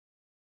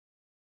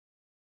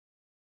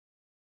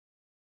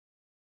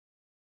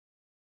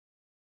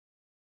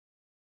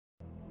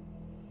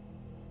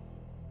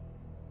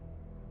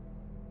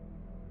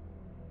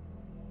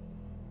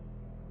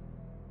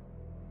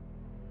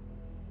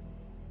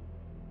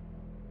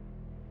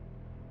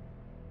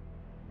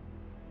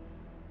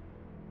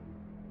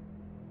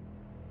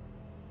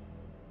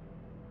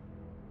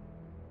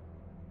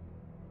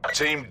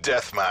Team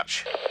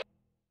Deathmatch.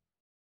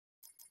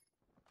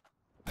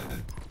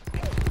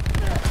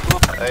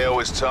 AO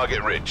is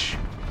target rich.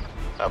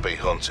 I'll be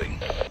hunting.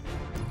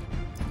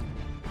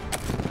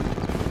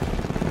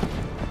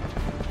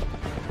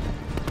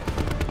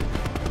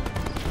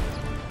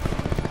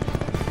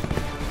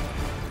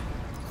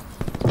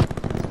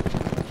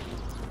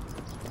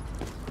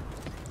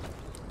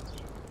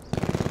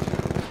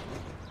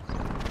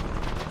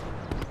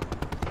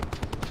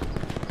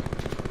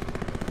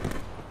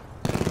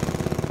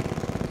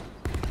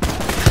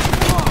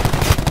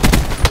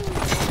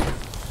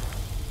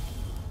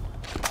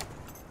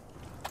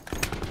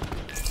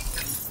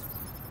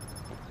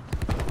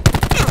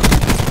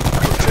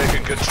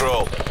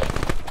 Control.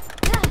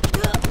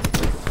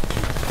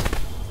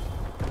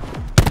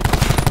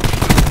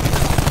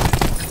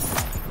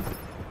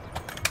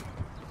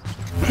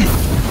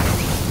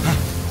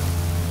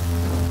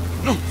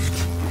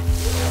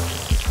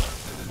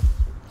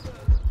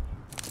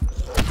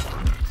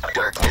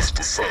 Darkness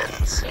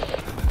descends.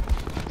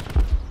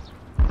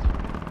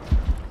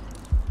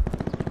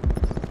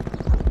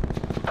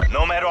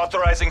 Nomad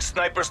authorizing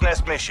Sniper's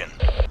Nest mission.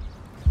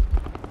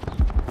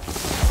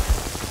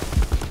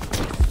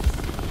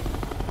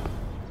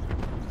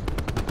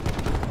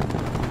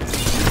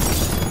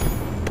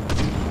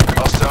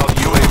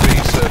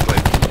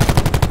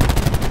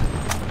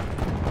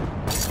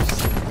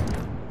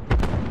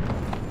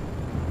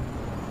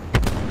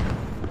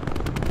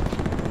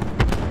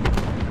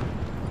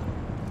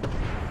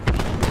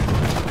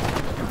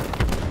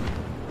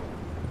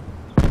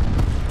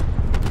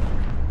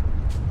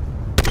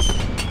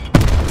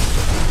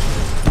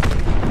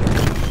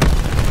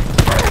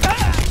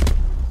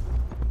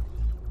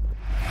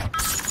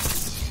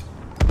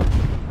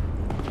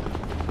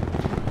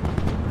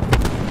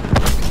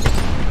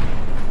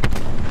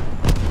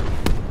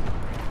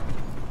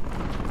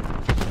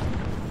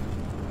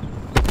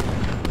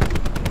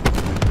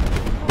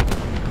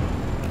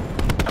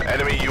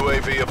 Enemy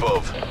UAV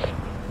above.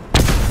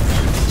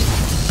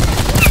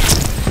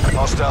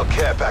 Hostile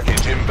care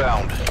package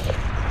inbound.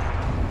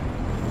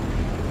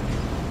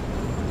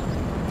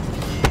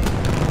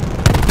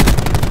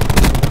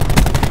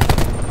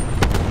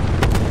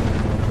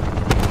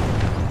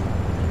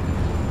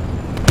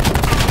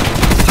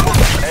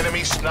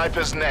 Enemy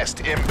Sniper's Nest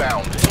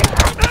inbound.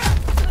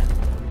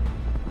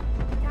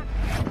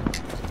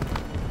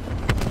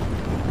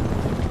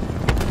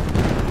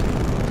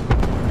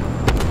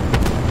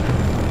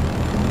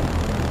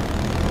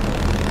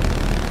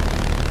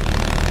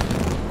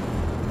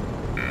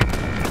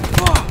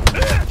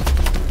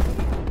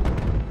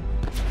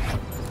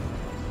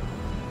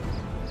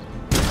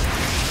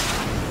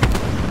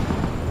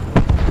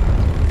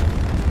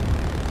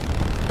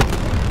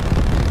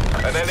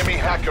 An enemy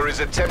hacker is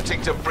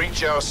attempting to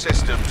breach our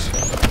systems.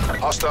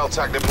 Hostile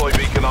TAC deploy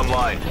beacon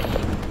online.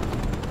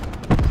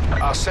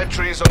 Our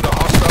sentry is under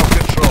hostile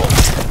control.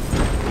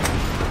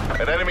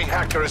 An enemy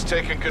hacker has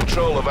taken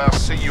control of our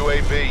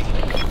CUAV.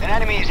 An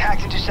enemy has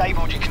hacked and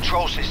disabled your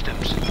control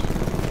systems.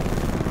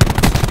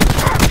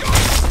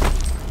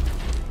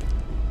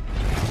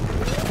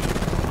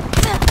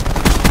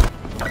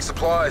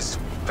 Supplies.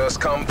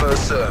 First come,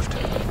 first served.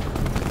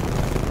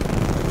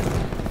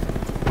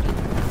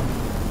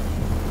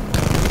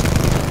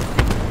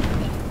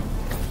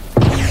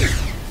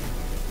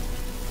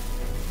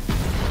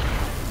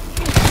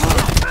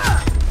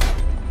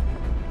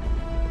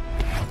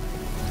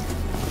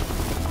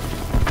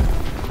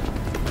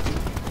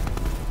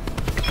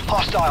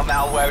 Hostile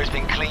malware has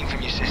been cleaned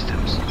from your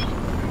systems.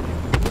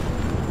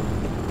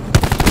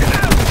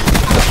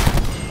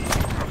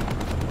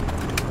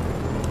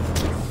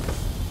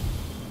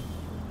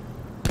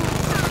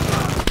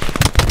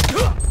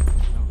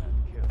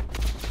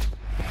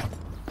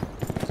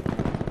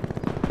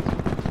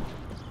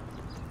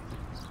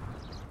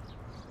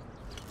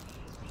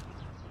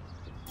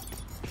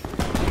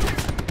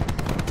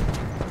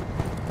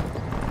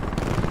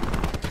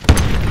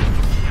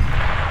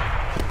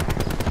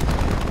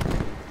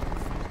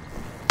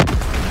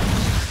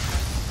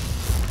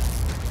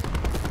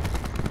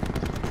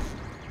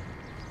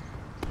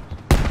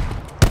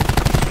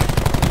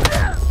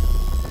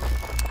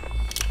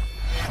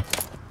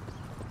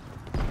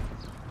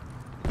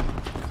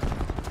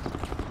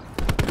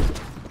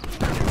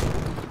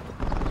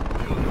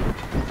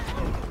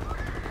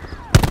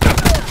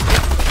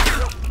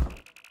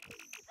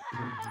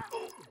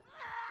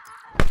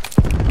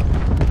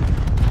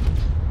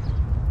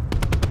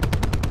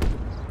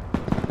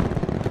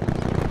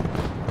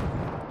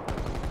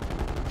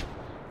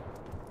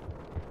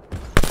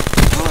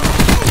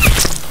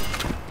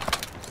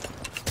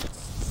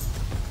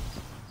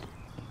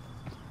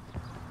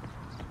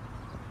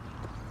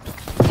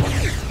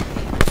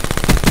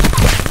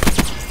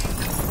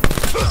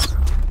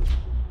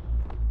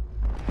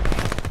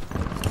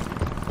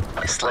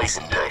 Slice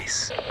and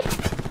dice.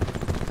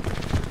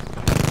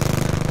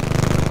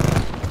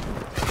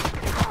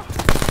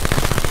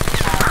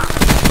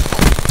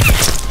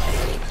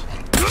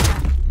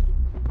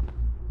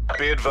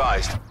 Be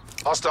advised.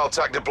 Hostile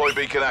TAC deploy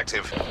beacon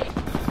active.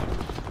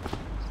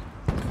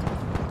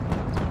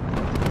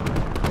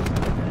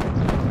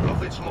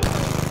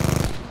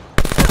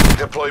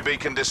 deploy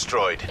beacon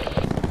destroyed.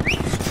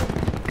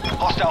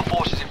 Hostile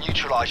forces have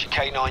neutralized your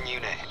K9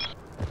 unit.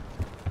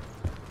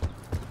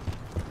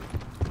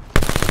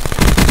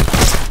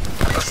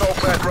 Assault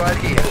pack right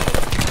here.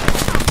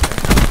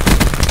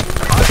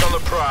 Eyes on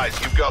the prize,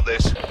 you've got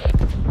this.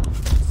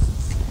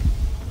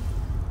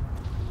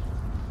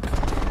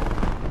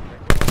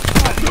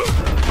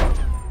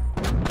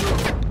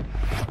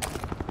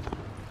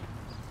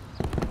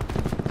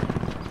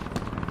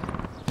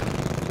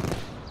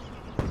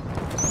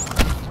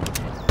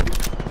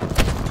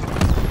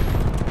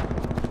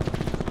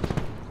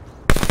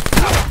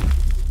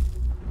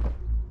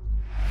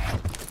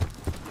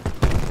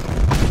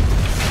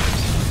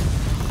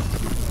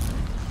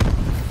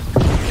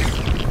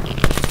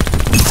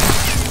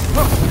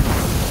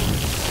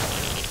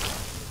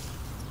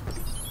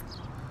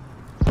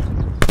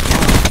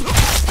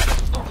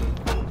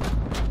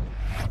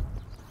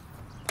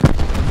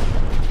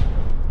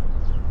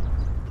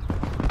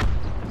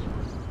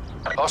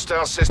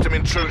 Hostile system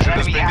intrusion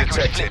has Enemy been hacker has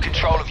flipped detected.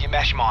 control of your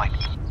mesh mine.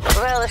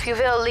 Well, if you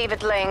will, leave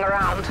it laying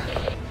around.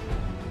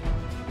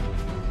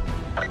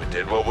 We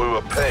did what we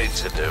were paid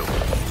to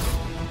do.